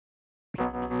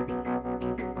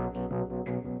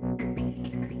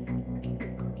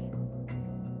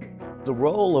The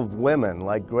role of women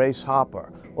like Grace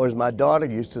Hopper, or as my daughter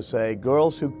used to say,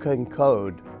 girls who can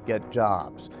code get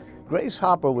jobs. Grace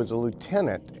Hopper was a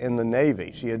lieutenant in the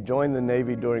Navy. She had joined the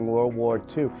Navy during World War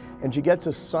II, and she gets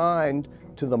assigned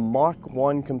to the Mark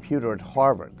I computer at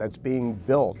Harvard that's being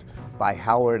built by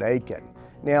Howard Aiken.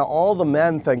 Now, all the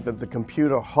men think that the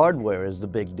computer hardware is the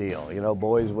big deal, you know,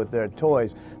 boys with their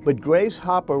toys. But Grace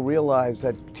Hopper realized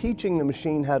that teaching the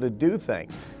machine how to do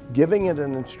things, giving it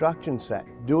an instruction set,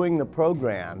 doing the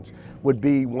programs would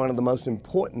be one of the most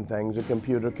important things a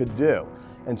computer could do.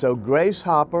 And so Grace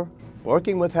Hopper,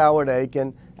 working with Howard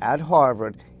Aiken at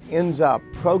Harvard, ends up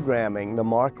programming the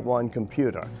Mark I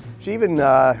computer. She even,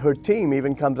 her team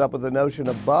even comes up with the notion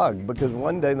of bug, because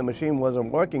one day the machine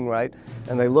wasn't working right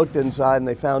and they looked inside and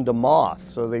they found a moth.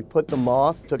 So they put the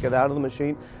moth, took it out of the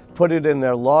machine, put it in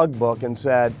their logbook and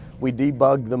said, "We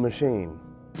debugged the machine."